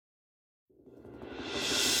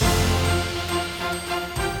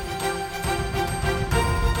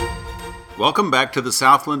Welcome back to the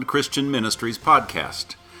Southland Christian Ministries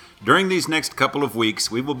podcast. During these next couple of weeks,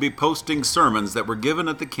 we will be posting sermons that were given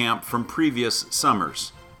at the camp from previous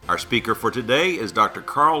summers. Our speaker for today is Dr.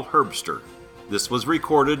 Carl Herbster. This was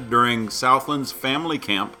recorded during Southland's family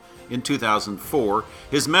camp in 2004.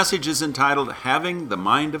 His message is entitled, Having the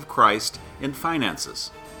Mind of Christ in Finances.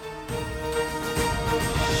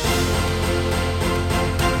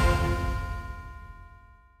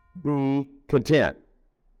 Be content.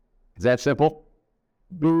 Is that simple?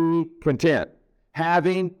 Be content.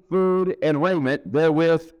 Having food and raiment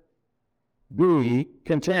therewith, be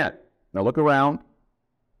content. Now look around.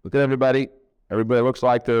 Look at everybody. Everybody looks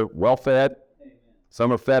like they're well fed.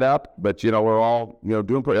 Some are fed up, but we're all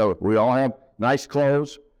doing pretty. We all have nice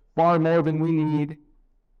clothes, far more than we need.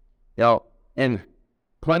 And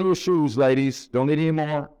plenty of shoes, ladies. Don't need any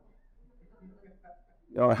more.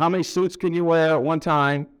 How many suits can you wear at one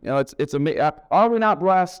time? It's amazing. Are we not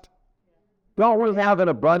blessed? Don't we have an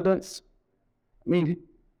abundance? I mean,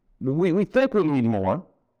 we think we need more,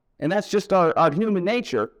 and that's just our human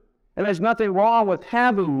nature. And there's nothing wrong with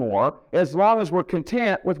having more as long as we're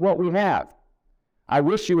content with what we have. I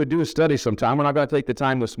wish you would do a study sometime. We're not going to take the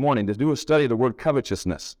time this morning to do a study of the word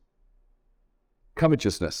covetousness.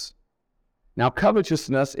 Covetousness. Now,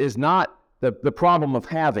 covetousness is not the problem of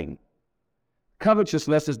having.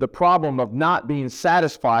 Covetousness is the problem of not being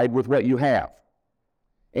satisfied with what you have.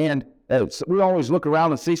 And we always look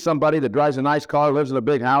around and see somebody that drives a nice car, lives in a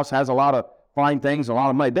big house, has a lot of fine things, a lot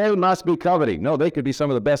of money. They must be coveting. No, they could be some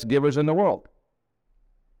of the best givers in the world.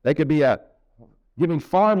 They could be giving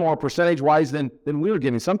far more percentage-wise than we're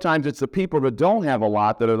giving. Sometimes it's the people that don't have a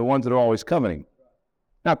lot that are the ones that are always coveting.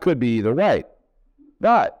 Now, it could be either way.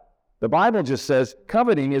 But the Bible just says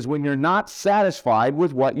coveting is when you're not satisfied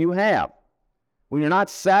with what you have. When you're not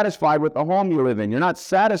satisfied with the home you live in. You're not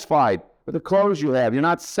satisfied with the clothes you have. You're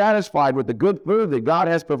not satisfied with the good food that God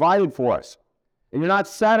has provided for us. And you're not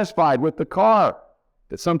satisfied with the car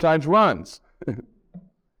that sometimes runs,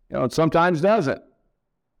 and sometimes doesn't.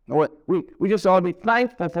 We just ought to be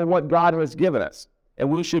thankful for what God has given us.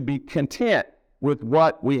 And we should be content with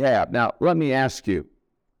what we have. Now, let me ask you,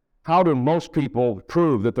 how do most people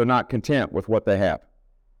prove that they're not content with what they have?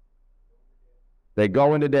 They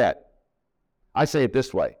go into debt. I say it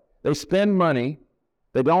this way. They spend money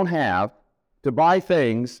they don't have to buy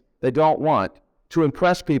things they don't want to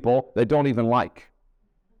impress people they don't even like.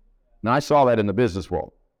 Now, I saw that in the business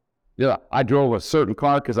world. I drove a certain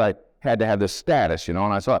car because I had to have this status, and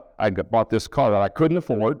I bought this car that I couldn't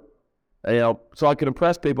afford, so I could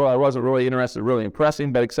impress people I wasn't really interested in really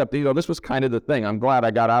impressing, but except, this was kind of the thing. I'm glad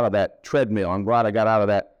I got out of that treadmill. I'm glad I got out of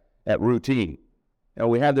that routine.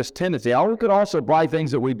 We have this tendency. We could also buy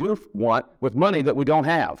things that we do want with money that we don't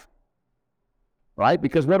have, right?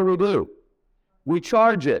 Because what do? We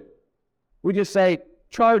charge it. We just say,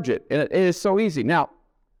 charge it, and it is so easy. Now,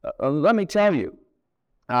 let me tell you,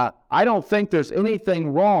 I don't think there's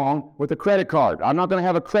anything wrong with a credit card. I'm not going to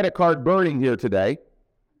have a credit card burning here today,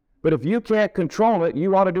 but if you can't control it,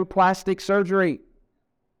 you ought to do plastic surgery.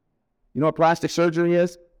 You know what plastic surgery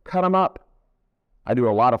is? Cut them up. I do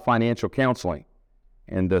a lot of financial counseling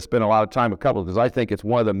and spend a lot of time with couples because I think it's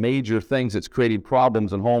one of the major things that's creating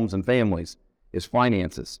problems in homes and families is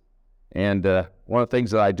finances. And one of the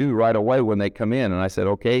things that I do right away when they come in, and I said,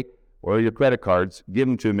 okay, where are your credit cards? Give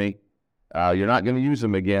them to me. You're not going to use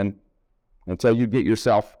them again until you get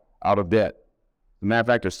yourself out of debt. As a matter of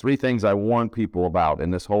fact, there's three things I warn people about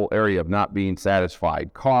in this whole area of not being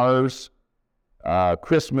satisfied. Cars,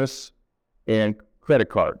 Christmas, and credit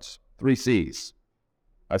cards. 3 C's.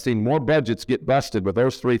 I've seen more budgets get busted with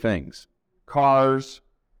those three things. Cars,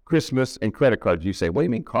 Christmas, and credit cards. You say, what do you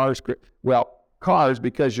mean cars? Well, cars,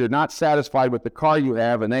 because you're not satisfied with the car you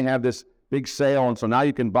have, and they have this big sale, and so now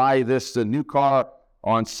you can buy this new car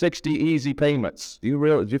on 60 easy payments. Do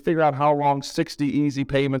you figure out how long 60 easy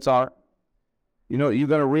payments are? You're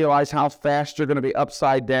going to realize how fast you're going to be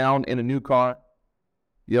upside down in a new car.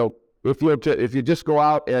 If you just go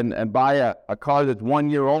out and buy a car that's 1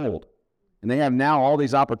 year old, and they have now all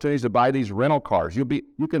these opportunities to buy these rental cars. You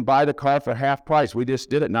can buy the car for half price. We just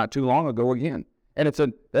did it not too long ago again. And it's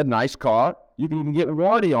a nice car. You can even get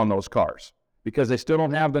warranty on those cars because they still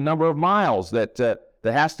don't have the number of miles that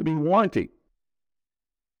has to be warranty.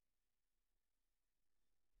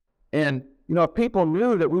 And, if people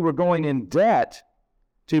knew that we were going in debt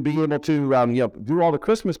to be able to do all the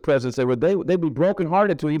Christmas presents, they'd be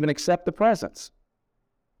brokenhearted to even accept the presents.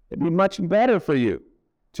 It'd be much better for you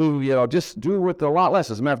to, just do with a lot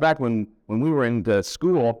less. As a matter of fact, when we were in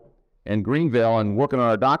school in Greenville and working on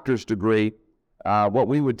our doctor's degree, what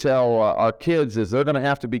we would tell our kids is they're going to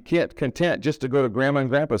have to be content just to go to Grandma and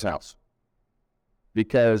Grandpa's house.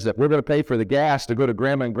 because if we're going to pay for the gas to go to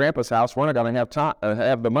Grandma and Grandpa's house, we're not going to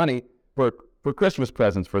have the money for Christmas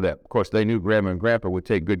presents for them. Of course, they knew Grandma and Grandpa would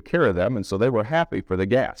take good care of them, and so they were happy for the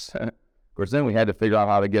gas. Of course, then we had to figure out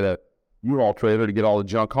how to get a U-Haul trailer to get all the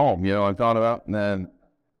junk home, you know what I'm talking about?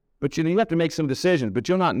 But you have to make some decisions, but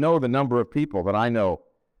you'll not know the number of people that I know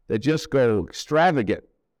that just go extravagant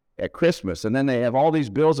at Christmas, and then they have all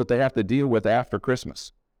these bills that they have to deal with after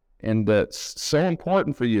Christmas. And it's so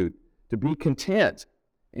important for you to be content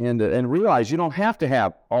and realize you don't have to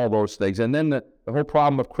have all those things. And then the whole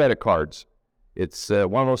problem of credit cards. It's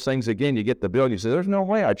one of those things, again, you get the bill and you say, there's no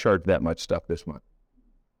way I charged that much stuff this month.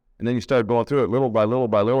 And then you start going through it little by little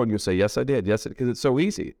by little, and you say, yes, I did. Yes, because it's so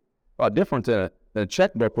easy. A lot different than a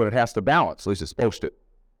checkbook when it has to balance, at least it's supposed to.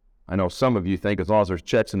 I know some of you think as long as there's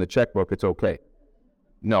checks in the checkbook, it's okay.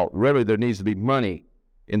 No, really, there needs to be money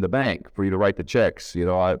in the bank for you to write the checks.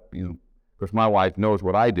 Of course, my wife knows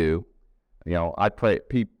what I do. I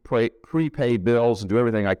prepay bills and do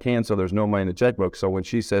everything I can so there's no money in the checkbook. So when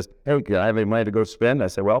she says, hey, can I have any money to go spend? I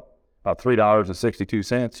say, well, about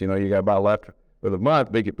 $3.62, you got about left for the month.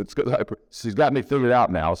 She's got me figured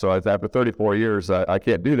out now. So after 34 years, I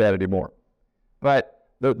can't do that anymore. But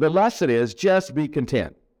the lesson is just be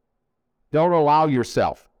content. Don't allow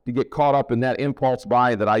yourself to get caught up in that impulse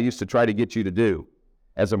buy that I used to try to get you to do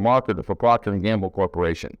as a marketer for Procter & Gamble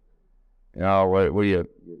Corporation. Where you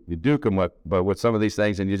duke them with some of these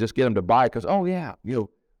things and you just get them to buy because, oh yeah, do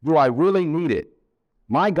I really need it?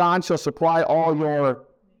 My God shall supply all your,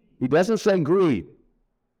 he doesn't say greed.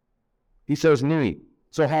 He says need.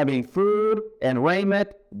 So having food and raiment,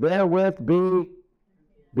 therewith be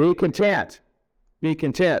content. Be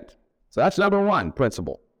content. So that's number one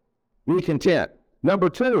principle. Be content. Number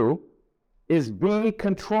two is be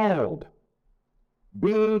controlled.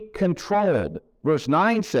 Be controlled. Verse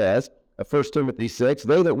 9 says, 1 Timothy 6,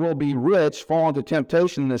 they that will be rich fall into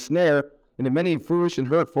temptation and a snare, and in many foolish and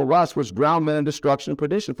hurtful lusts, which drown men in destruction and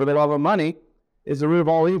perdition. For the love of money is the root of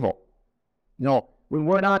all evil. When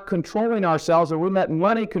we're not controlling ourselves and we're letting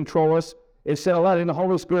money control us, instead of letting the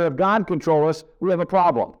Holy Spirit of God control us, we have a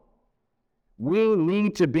problem. We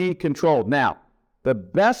need to be controlled. Now, the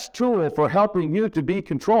best tool for helping you to be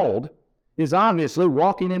controlled is obviously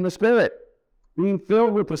walking in the Spirit, being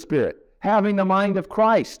filled with the Spirit, having the mind of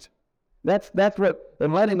Christ. That's what,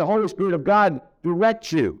 and letting the Holy Spirit of God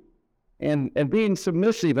direct you, and being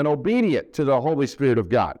submissive and obedient to the Holy Spirit of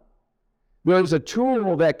God. There's a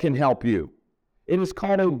tool that can help you. It is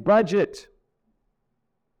called a budget.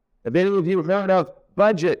 Have any of you heard of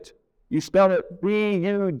budget? You spell it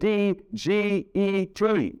B-U-D-G-E-T.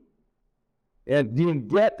 And you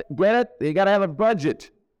get it? You got to have a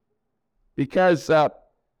budget. Because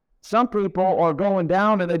some people are going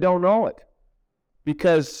down and they don't know it.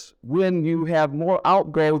 Because when you have more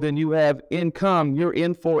outgo than you have income, you're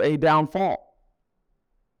in for a downfall.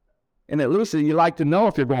 And at least you like to know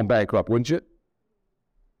if you're going bankrupt, wouldn't you?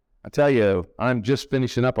 I tell you, I'm just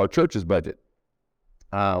finishing up our church's budget.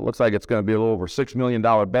 Looks like it's going to be a little over $6 million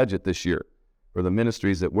budget this year for the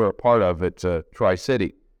ministries that we're a part of at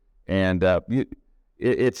Tri-City. And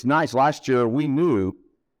it's nice. Last year, we knew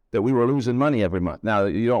that we were losing money every month. Now,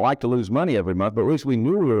 you don't like to lose money every month, but at least we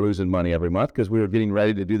knew we were losing money every month because we were getting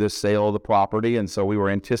ready to do the sale of the property, and so we were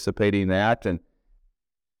anticipating that. And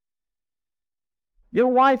your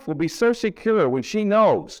wife will be so secure when she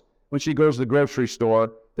knows, when she goes to the grocery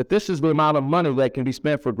store, that this is the amount of money that can be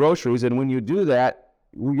spent for groceries, and when you do that,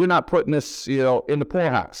 you're not putting this, in the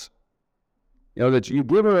poorhouse. That you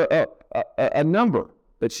give her a number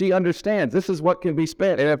that she understands. This is what can be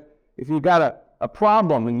spent. And if you've got a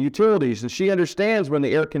problem in utilities, and she understands when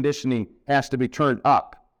the air conditioning has to be turned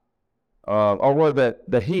up, or where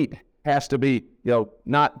the heat has to be,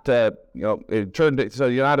 not, turned so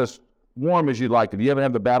you're not as warm as you'd like to. Do you ever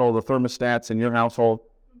have the battle of the thermostats in your household?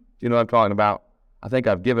 You know what I'm talking about? I think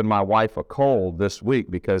I've given my wife a cold this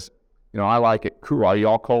week because, I like it cool. Are you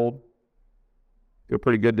all cold? Feel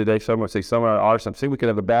pretty good today. Some say some are. See, we could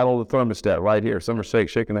have the battle of the thermostat right here. Some are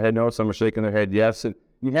shaking their head no. Some are shaking their head yes. And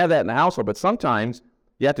you have that in the household, but sometimes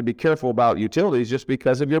you have to be careful about utilities just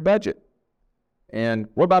because of your budget. And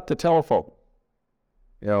what about the telephone?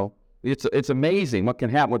 It's amazing what can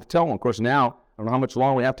happen with the telephone. Of course, now, I don't know how much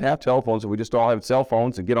longer we have to have telephones if we just all have cell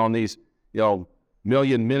phones and get on these,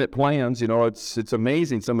 million-minute plans. It's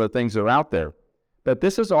amazing some of the things that are out there. But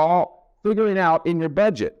this is all figuring out in your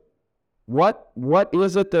budget. What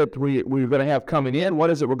is it that we're going to have coming in?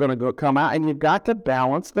 What is it we're going to come out? And you've got to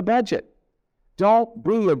balance the budget. Don't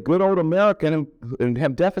be a good old American and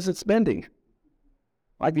have deficit spending.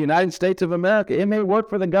 Like the United States of America, it may work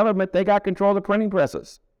for the government. They got control of the printing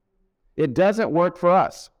presses. It doesn't work for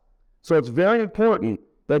us. So it's very important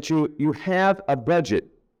that you have a budget,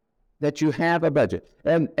 and that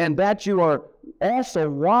you are also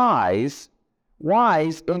wise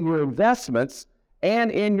in your investments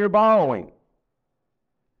and in your borrowing.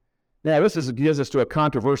 Now, this gives us to a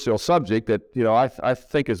controversial subject that, I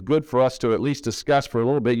think is good for us to at least discuss for a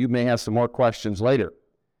little bit. You may have some more questions later.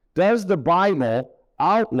 Does the Bible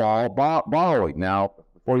outlaw borrowing? Now,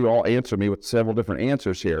 before you all answer me with several different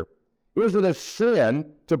answers here, is it a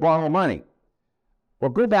sin to borrow money? Well,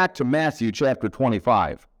 go back to Matthew chapter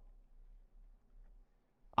 25.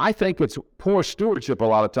 I think it's poor stewardship a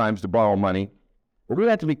lot of times to borrow money. But we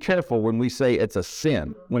have to be careful when we say it's a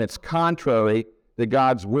sin, when it's contrary to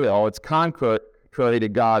God's will, it's contrary to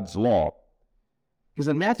God's law. Because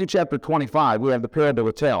in Matthew chapter 25, we have the parable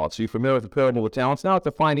of talents. Are you familiar with the parable of talents? Now it's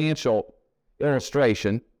a financial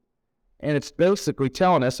illustration, and it's basically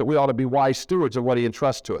telling us that we ought to be wise stewards of what he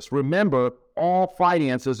entrusts to us. Remember, all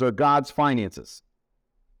finances are God's finances.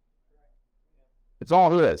 It's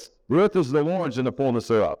all his. The earth is the Lord's and the fullness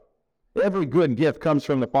thereof. Every good gift comes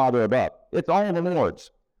from the Father above. It's all the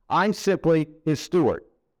Lord's. I'm simply his steward.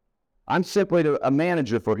 I'm simply a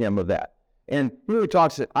manager for him of that. And here he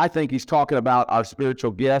talks, I think he's talking about our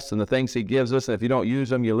spiritual gifts and the things he gives us, and if you don't use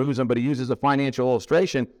them, you lose them, but he uses a financial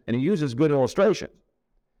illustration, and he uses good illustrations.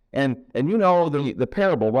 And you know the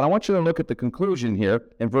parable, but I want you to look at the conclusion here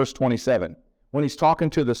in verse 27, when he's talking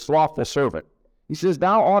to the slothful servant. He says,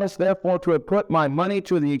 "Thou oughtest therefore to have put my money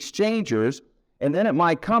to the exchangers, and then at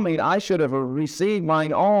my coming I should have received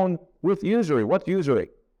mine own with usury." What's usury?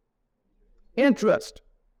 Interest.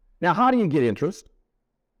 Now, how do you get interest?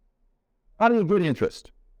 How do you get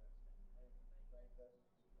interest?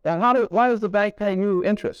 And why does the bank pay you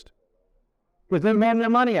interest? Because they're lending their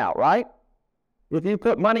money out, right? If you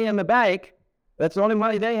put money in the bank, that's the only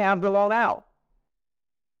money they have to loan out.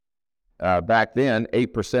 Back then,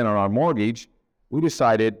 8% on our mortgage, we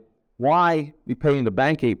decided, why be paying the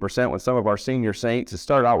bank 8% when some of our senior saints, it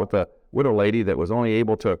started out with a widow lady that was only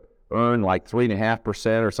able to earn like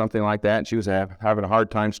 3.5% or something like that, and she was having a hard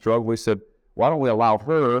time struggling. We said, why don't we allow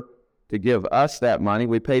her to give us that money?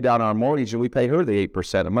 We pay down our mortgage and we pay her the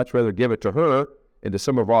 8%. I'd much rather give it to her and to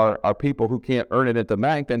some of our people who can't earn it at the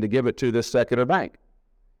bank than to give it to this secular bank.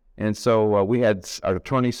 And so we had our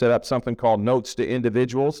attorney set up something called notes to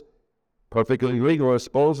individuals. Perfectly legal,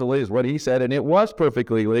 supposedly, is what he said, and it was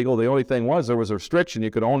perfectly legal. The only thing was there was a restriction. You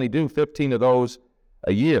could only do 15 of those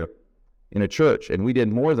a year in a church, and we did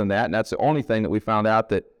more than that, and that's the only thing that we found out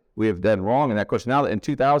that we have done wrong. And of course, now in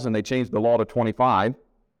 2000, they changed the law to 25,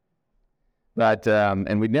 but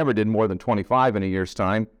and we never did more than 25 in a year's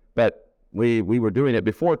time, but we were doing it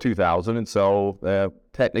before 2000, and so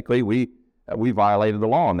technically we violated the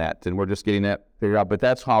law on that, and we're just getting that figured out. But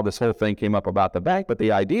that's how this whole thing came up about the bank. But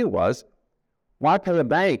the idea was, why pay the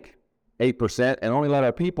bank 8% and only let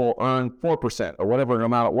our people earn 4% or whatever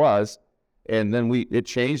amount it was? And then it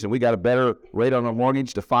changed, and we got a better rate on our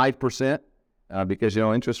mortgage to 5% because,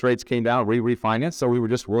 interest rates came down, refinanced. So we were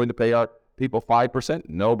just willing to pay our people 5%.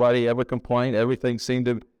 Nobody ever complained. Everything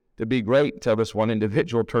seemed to be great until this one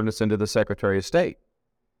individual turned us into the Secretary of State.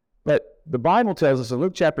 But the Bible tells us in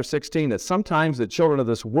Luke chapter 16 that sometimes the children of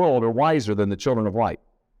this world are wiser than the children of light.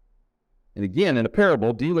 And again, in a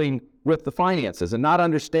parable, dealing with the finances and not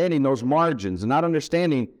understanding those margins and not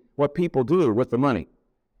understanding what people do with the money.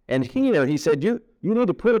 And here he said, you need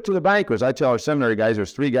to put it to the bankers. I tell our seminary guys,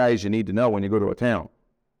 there's 3 guys you need to know when you go to a town.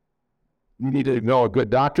 You need to know a good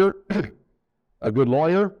doctor, a good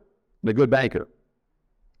lawyer, and a good banker.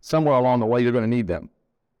 Somewhere along the way, you're going to need them.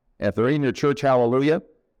 And if they're in your church, hallelujah,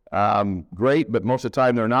 great, but most of the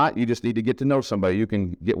time they're not. You just need to get to know somebody you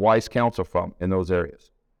can get wise counsel from in those areas.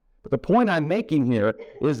 But the point I'm making here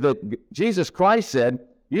is that Jesus Christ said,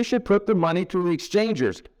 you should put the money to the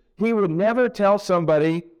exchangers. He would never tell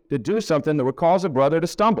somebody to do something that would cause a brother to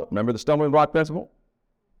stumble. Remember the stumbling block principle?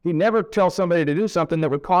 He'd never tell somebody to do something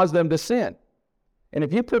that would cause them to sin. And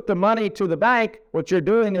if you put the money to the bank, what you're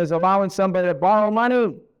doing is allowing somebody to borrow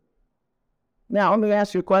money. Now, let me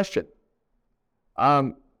ask you a question.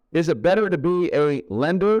 Is it better to be a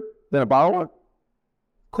lender than a borrower?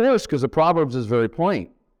 Of course, because the Proverbs is very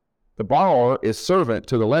plain. The borrower is servant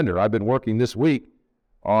to the lender. I've been working this week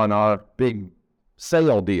on our big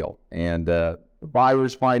sale deal, and the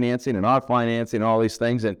buyer's financing and our financing and all these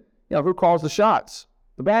things. And, who calls the shots?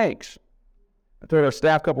 The banks. I told our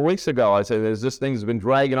staff a couple of weeks ago, I said, this thing's been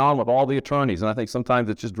dragging on with all the attorneys. And I think sometimes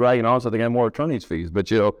it's just dragging on so they get more attorney's fees.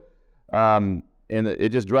 But, and it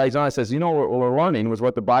just drags on. It says, what we're learning was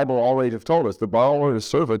what the Bible already have told us. The borrower is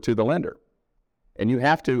servant to the lender. And you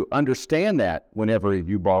have to understand that whenever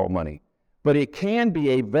you borrow money. But it can be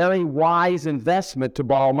a very wise investment to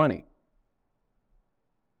borrow money.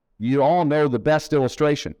 You all know the best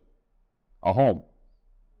illustration. A home.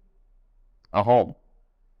 A home.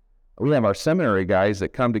 We have our seminary guys that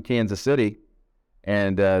come to Kansas City,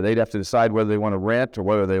 and they'd have to decide whether they want to rent or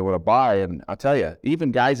whether they want to buy. And I'll tell you,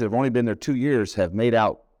 even guys that have only been there 2 years have made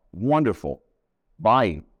out wonderful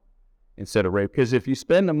buying instead of rent. Because if you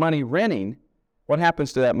spend the money renting, what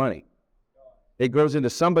happens to that money? It goes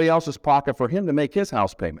into somebody else's pocket for him to make his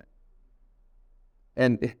house payment.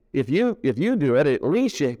 And if you do it, at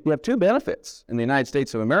least you have two benefits in the United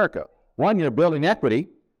States of America. One, you're building equity,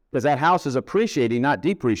 because that house is appreciating, not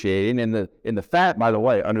depreciating. In the fact, by the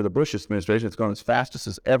way, under the Bush administration, it's gone as fastest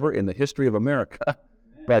as ever in the history of America.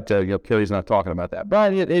 But Kelly's not talking about that.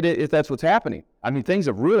 But that's what's happening. I mean, things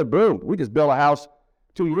have really boomed. We just built a house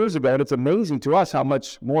 2 years ago, and it's amazing to us how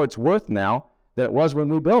much more it's worth now than it was when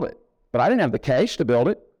we built it. But I didn't have the cash to build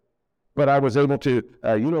it. But I was able to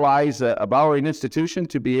utilize a borrowing institution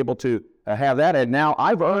to be able to have that. And now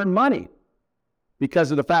I've earned money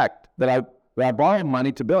because of the fact that I borrowed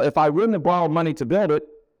money to build. If I wouldn't have borrowed money to build it,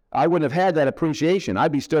 I wouldn't have had that appreciation.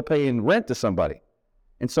 I'd be still paying rent to somebody.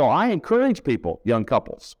 And so I encourage people, young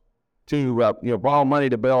couples, to borrow money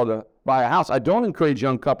to buy a house. I don't encourage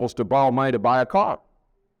young couples to borrow money to buy a car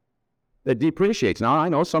that depreciates. Now, I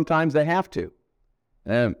know sometimes they have to.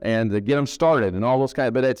 And to get them started and all those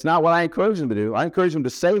kinds. But it's not what I encourage them to do. I encourage them to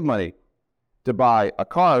save money to buy a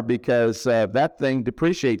car because that thing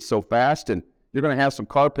depreciates so fast, and you're going to have some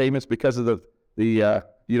car payments because of the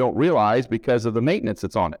you don't realize because of the maintenance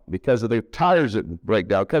that's on it, because of the tires that break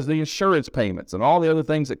down, because of the insurance payments and all the other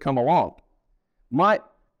things that come along. My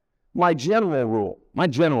general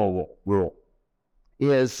rule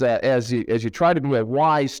is as you try to be a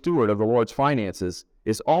wise steward of the Lord's finances,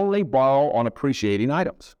 is only borrow on appreciating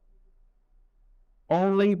items.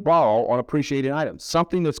 Only borrow on appreciating items.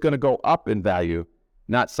 Something that's going to go up in value,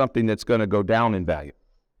 not something that's going to go down in value.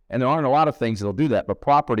 And there aren't a lot of things that'll do that, but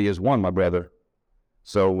property is one, my brother.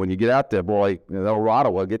 So when you get out there, boy, El Dorado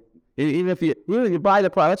will get, even if you buy the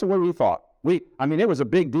property, that's what we thought. It was a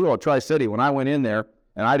big deal at Tri-City when I went in there,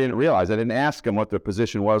 and I didn't realize, I didn't ask them what their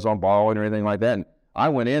position was on borrowing or anything like that. And I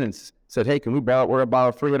went in and said, hey, can we borrow, we're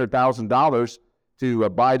about $300,000 to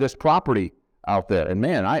buy this property out there. And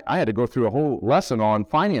man, I had to go through a whole lesson on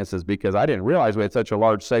finances because I didn't realize we had such a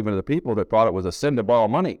large segment of the people that thought it was a sin to borrow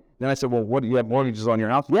money. Then I said, well, what, do you have mortgages on your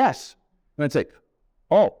house? Yes. And I'd say,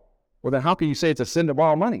 oh, well then how can you say it's a sin to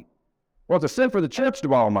borrow money? Well, it's a sin for the church to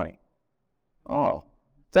borrow money. Oh,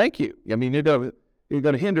 thank you. I mean, you're going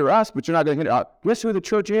to hinder us, but you're not going to hinder, guess who the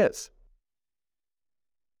church is?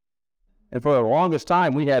 And for the longest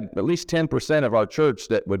time, we had at least 10% of our church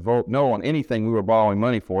that would vote no on anything we were borrowing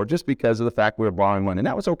money for just because of the fact we were borrowing money. And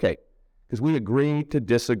that was okay because we agreed to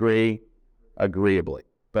disagree agreeably.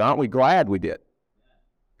 But aren't we glad we did?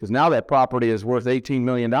 Because now that property is worth $18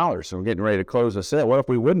 million, so we're getting ready to close the sale. What if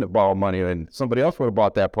we wouldn't have borrowed money and somebody else would have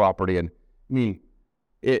bought that property? And we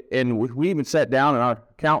even sat down, and our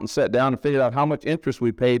accountant sat down and figured out how much interest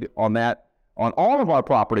we paid on that on all of our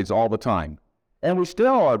properties all the time. And we still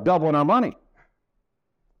are doubling our money.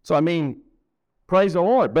 So, praise the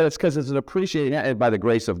Lord. But it's because it's an appreciating by the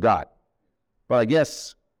grace of God. But I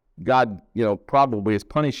guess God, probably is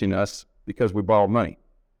punishing us because we borrowed money.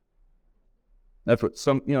 That's what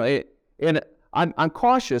and I'm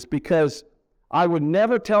cautious because I would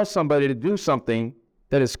never tell somebody to do something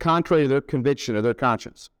that is contrary to their conviction or their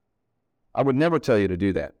conscience. I would never tell you to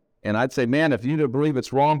do that. And I'd say, man, if you don't believe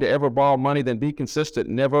it's wrong to ever borrow money, then be consistent.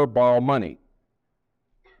 Never borrow money.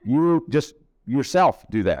 You just yourself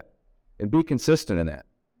do that and be consistent in that.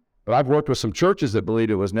 But I've worked with some churches that believed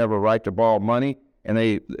it was never right to borrow money, and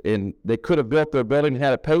they could have built their building and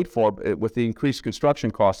had it paid for with the increased construction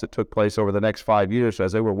costs that took place over the next 5 years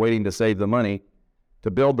as they were waiting to save the money to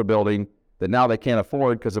build the building that now they can't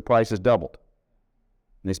afford because the price has doubled.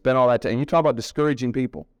 And they spent all that time. And you talk about discouraging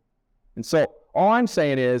people. And so all I'm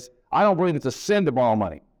saying is I don't believe it's a sin to borrow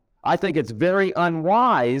money. I think it's very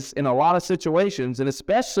unwise in a lot of situations, and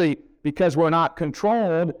especially because we're not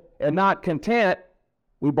controlled and not content,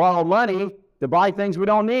 we borrow money to buy things we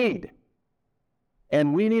don't need.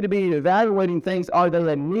 And we need to be evaluating things, are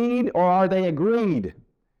they a need or are they a greed?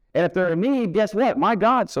 And if they're a need, guess what? My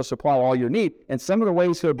God shall supply all your need. And some of the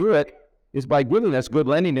ways to do it is by giving us good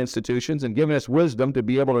lending institutions and giving us wisdom to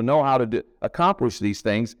be able to know how to accomplish these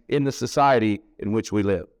things in the society in which we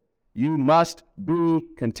live. You must be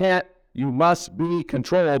content. You must be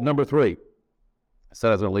controlled. Number 3. I said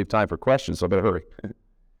I was going to leave time for questions, so I better hurry.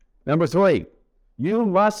 Number 3, you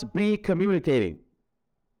must be communicating.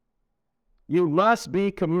 You must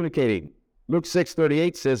be communicating. Luke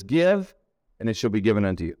 6:38 says, give, and it shall be given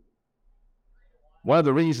unto you. One of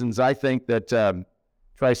the reasons I think that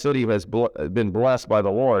Tri-City has been blessed by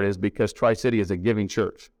the Lord is because Tri-City is a giving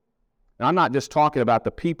church. Now, I'm not just talking about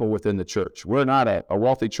the people within the church. We're not a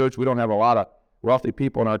wealthy church. We don't have a lot of wealthy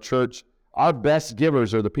people in our church. Our best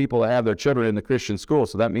givers are the people that have their children in the Christian school,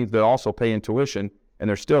 so that means they're also paying tuition, and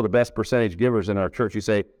they're still the best percentage givers in our church. You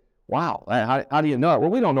say, wow, how do you know it?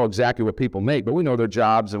 Well, we don't know exactly what people make, but we know their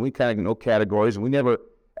jobs, and we kind of know categories, and we never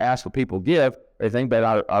ask what people give. I think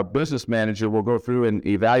that our business manager will go through and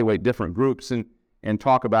evaluate different groups and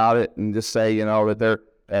talk about it and just say, that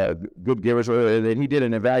they're good givers. And he did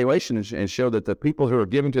an evaluation and showed that the people who are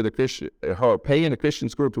giving to the Christian, who are paying the Christian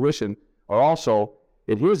school tuition, are also,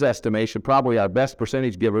 in his estimation, probably our best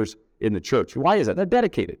percentage givers in the church. Why is that? They're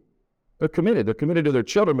dedicated. They're committed. They're committed to their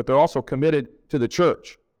children, but they're also committed to the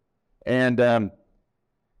church. And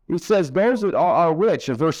he says, those that are rich,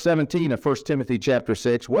 in verse 17 of 1 Timothy chapter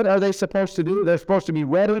 6, what are they supposed to do? They're supposed to be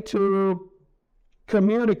ready to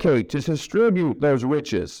communicate, to distribute those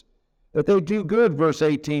riches. That they do good, verse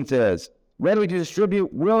 18 says. Ready to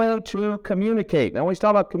distribute, willing to communicate. Now, when he's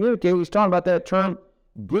talking about communicate, he's talking about that term,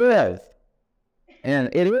 give. And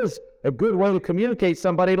it is a good way to communicate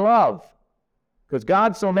somebody love. Because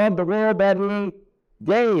God so loved the world that we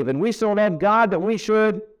gave. And we so loved God that we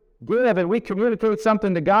should give. And we communicate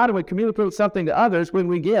something to God and we communicate something to others when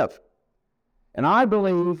we give. And I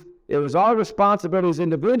believe it was our responsibility as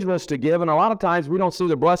individuals to give. And a lot of times we don't see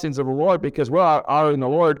the blessings of the Lord because we are in the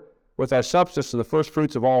Lord with our substance to the first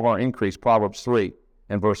fruits of all of our increase, Proverbs 3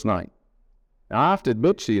 and verse 9. Now, I have to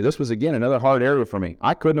admit to you, this was, again, another hard area for me.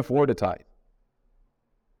 I couldn't afford to tithe.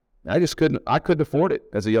 I couldn't afford it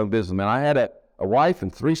as a young businessman. I had a wife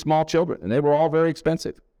and 3 small children, and they were all very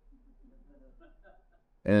expensive.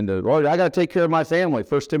 And, Lord, I got to take care of my family,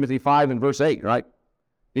 1 Timothy 5 and verse 8, right?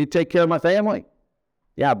 Need to take care of my family.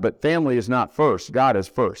 Yeah, but family is not first. God is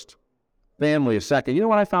first. Family is second. You know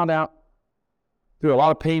what I found out? Through a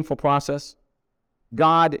lot of painful process,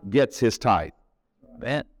 God gets his tithe.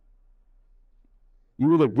 Man.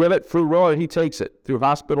 You either give it through road, he takes it through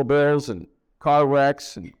hospital bills and car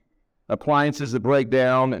wrecks and appliances that break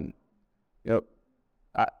down. And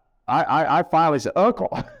I finally said,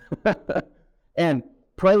 Uncle. And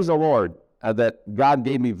praise the Lord that God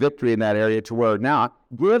gave me victory in that area to where now,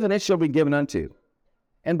 give and it shall be given unto you.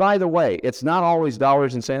 And by the way, it's not always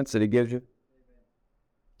dollars and cents that he gives you.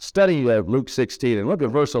 Study Luke 16 and look at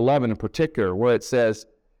verse 11 in particular where it says,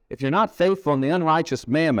 if you're not faithful in the unrighteous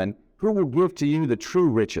mammon, who will give to you the true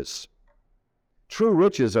riches? True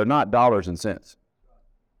riches are not dollars and cents.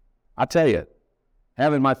 I tell you,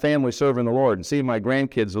 having my family serving the Lord and seeing my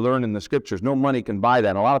grandkids learn in the scriptures, no money can buy that.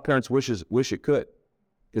 And a lot of parents wish it could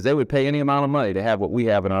because they would pay any amount of money to have what we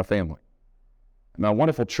have in our family. And a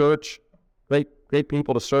wonderful church, great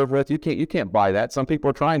people to serve with. You can't buy that. Some people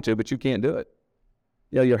are trying to, but you can't do it.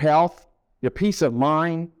 Your health, your peace of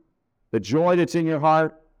mind, the joy that's in your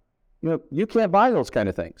heart, you can't buy those kind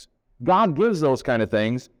of things. God gives those kind of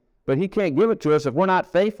things, but he can't give it to us if we're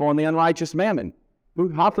not faithful in the unrighteous mammon.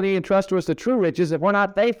 How can he entrust to us the true riches if we're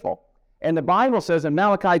not faithful? And the Bible says in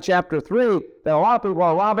Malachi chapter 3 that a lot of people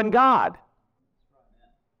are robbing God.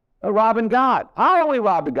 They're robbing God. How are we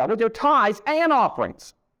robbing God? With their tithes and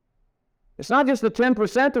offerings. It's not just the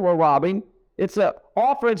 10% that we're robbing. It's the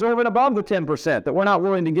offerings over and above the 10% that we're not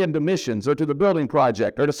willing to give to missions or to the building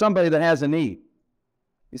project or to somebody that has a need.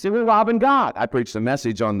 You see, we're robbing God. I preached a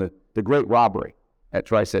message on the great robbery at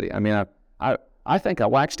Tri-City. I mean, I think I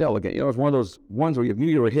waxed elegant. It was one of those ones where you knew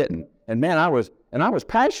you were hitting. And man, I was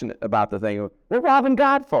passionate about the thing. We're robbing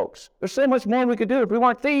God, folks. There's so much more we could do if we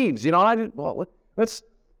weren't thieves.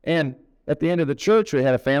 And at the end of the church, we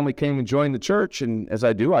had a family came and joined the church. And as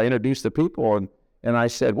I do, I introduced the people and I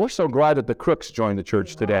said, we're so glad that the Crooks joined the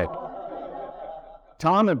church today.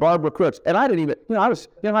 Tom and Barbara Crooks. And I didn't even,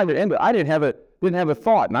 I didn't have a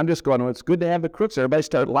thought. And I'm just going, well, it's good to have the Crooks. Everybody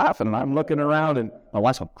started laughing. And I'm looking around and my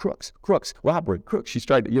wife's going, Crooks, robbery, Crooks. She's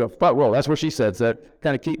tried to, well, that's what she said. So that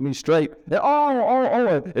kind of keep me straight.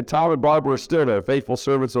 And, and Tom and Barbara are still there, faithful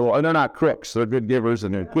servants. And they're not crooks. They're good givers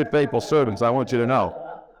and they're good, faithful servants. I want you to know.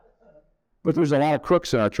 But there's a lot of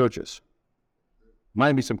crooks in our churches.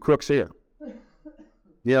 Might be some crooks here.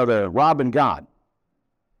 They're robbing God.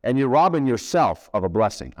 And you're robbing yourself of a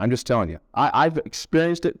blessing. I'm just telling you. I've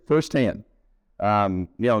experienced it firsthand.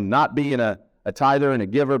 Not being a tither and a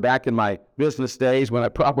giver back in my business days when I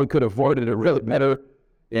probably could have avoided it really better.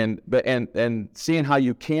 And seeing how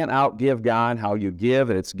you can't outgive God, how you give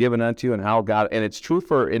and it's given unto you and how God, and it's true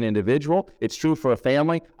for an individual. It's true for a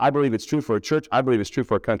family. I believe it's true for a church. I believe it's true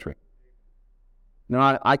for a country.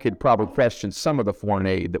 Now, I could probably question some of the foreign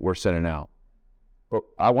aid that we're sending out. But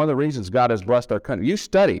one of the reasons God has blessed our country, you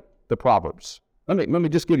study the Proverbs. Let me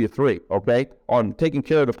just give you three, okay, on taking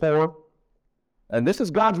care of the poor. And this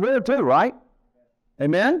is God's word too, right?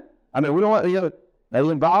 Amen? I mean, we don't want, are you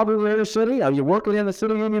involved in the inner city? Are you working in the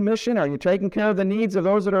city in your mission? Are you taking care of the needs of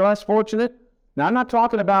those that are less fortunate? Now, I'm not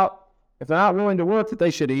talking about if they're not willing to work that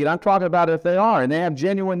they should eat. I'm talking about if they are and they have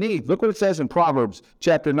genuine needs. Look what it says in Proverbs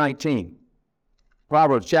chapter 19.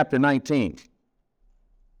 Proverbs chapter 19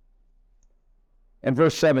 and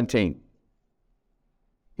verse 17.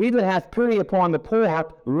 He that hath pity upon the poor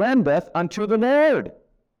lendeth unto the Lord,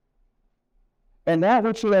 and that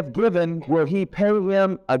which you have given will he pay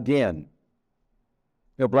them again.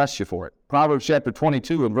 He'll bless you for it. Proverbs chapter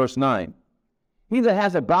 22 and verse 9. He that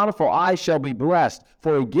has a bountiful eye shall be blessed,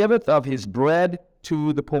 for he giveth of his bread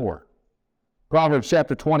to the poor. Proverbs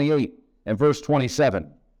chapter 28 and verse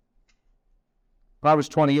 27. Proverbs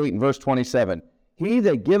 28 and verse 27. He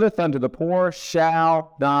that giveth unto the poor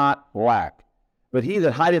shall not lack, but he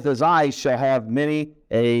that hideth his eyes shall have many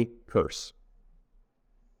a curse.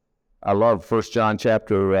 I love 1 John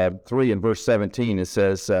chapter 3 and verse 17. It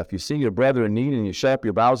says, if you see your brother in need and you shut up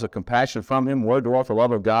your bowels of compassion from him, where dwelleth the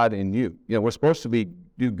love of God in you? We're supposed to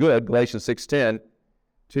do good, Galatians 6:10,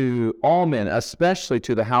 to all men, especially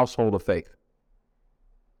to the household of faith,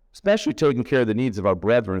 especially taking care of the needs of our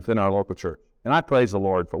brethren within our local church. And I praise the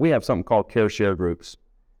Lord for, we have something called care share groups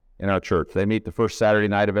in our church. They meet the first Saturday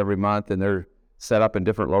night of every month, and they're set up in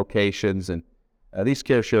different locations. And these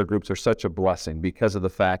care share groups are such a blessing because of the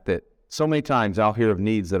fact that so many times I'll hear of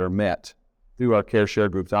needs that are met through our care share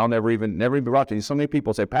groups. I'll never even brought to you. So many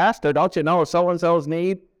people say, Pastor, don't you know so-and-so's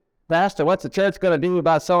need? Pastor, what's the church going to do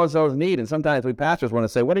about so-and-so's need? And sometimes we pastors want to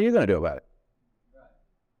say, what are you going to do about it?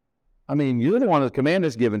 I mean, you're the one the command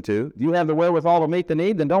is given to. You have the wherewithal to meet the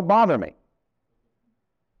need, then don't bother me.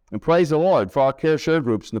 And praise the Lord for our care share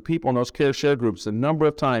groups and the people in those care share groups. A number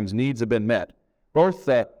of times needs have been met, both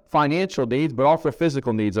financial needs, but also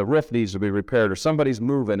physical needs. A roof needs to be repaired or somebody's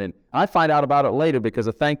moving. And I find out about it later because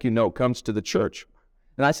a thank you note comes to the church.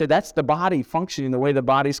 And I say, that's the body functioning the way the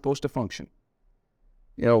body's supposed to function.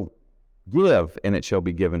 Give and it shall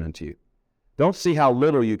be given unto you. Don't see how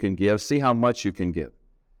little you can give, see how much you can give.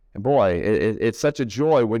 And boy, it's such a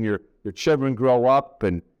joy when your children grow up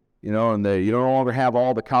and you no longer have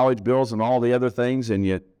all the college bills and all the other things, and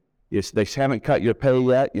they haven't cut your pay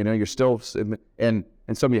yet. You're still, and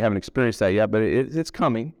some of you haven't experienced that yet, but it's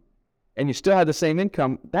coming, and you still have the same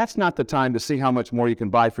income. That's not the time to see how much more you can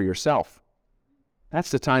buy for yourself.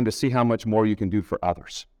 That's the time to see how much more you can do for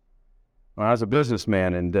others. When I was a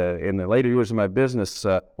businessman, and in the later years of my business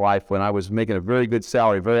life, when I was making a very good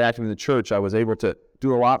salary, very active in the church, I was able to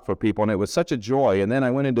do a lot for people, and it was such a joy. And then I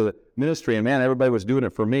went into the ministry, and man, everybody was doing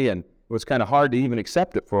it for me, and it was kind of hard to even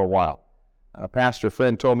accept it for a while. A pastor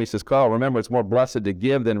friend told me, he says, Carl, remember, it's more blessed to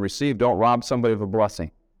give than receive. Don't rob somebody of a blessing.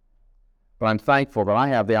 But I'm thankful that I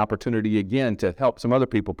have the opportunity again to help some other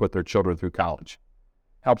people put their children through college,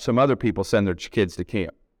 help some other people send their kids to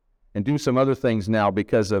camp, and do some other things now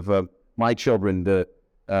because of my children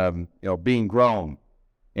being grown.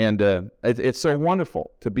 And it's so wonderful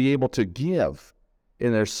to be able to give.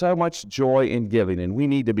 And there's so much joy in giving, and we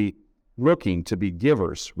need to be looking to be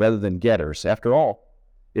givers rather than getters. After all,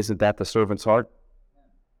 isn't that the servant's heart?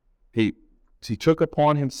 He took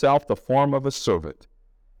upon himself the form of a servant,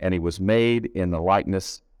 and he was made in the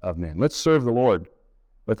likeness of men. Let's serve the Lord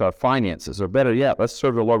with our finances, or better yet, let's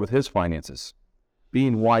serve the Lord with his finances,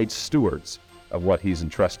 being wise stewards of what he's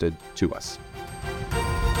entrusted to us.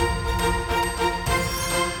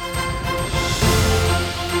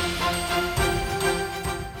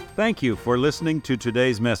 Thank you for listening to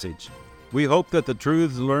today's message. We hope that the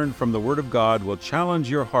truths learned from the Word of God will challenge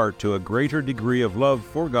your heart to a greater degree of love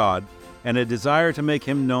for God and a desire to make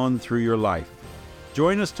Him known through your life.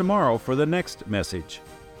 Join us tomorrow for the next message.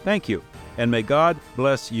 Thank you, and may God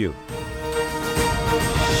bless you.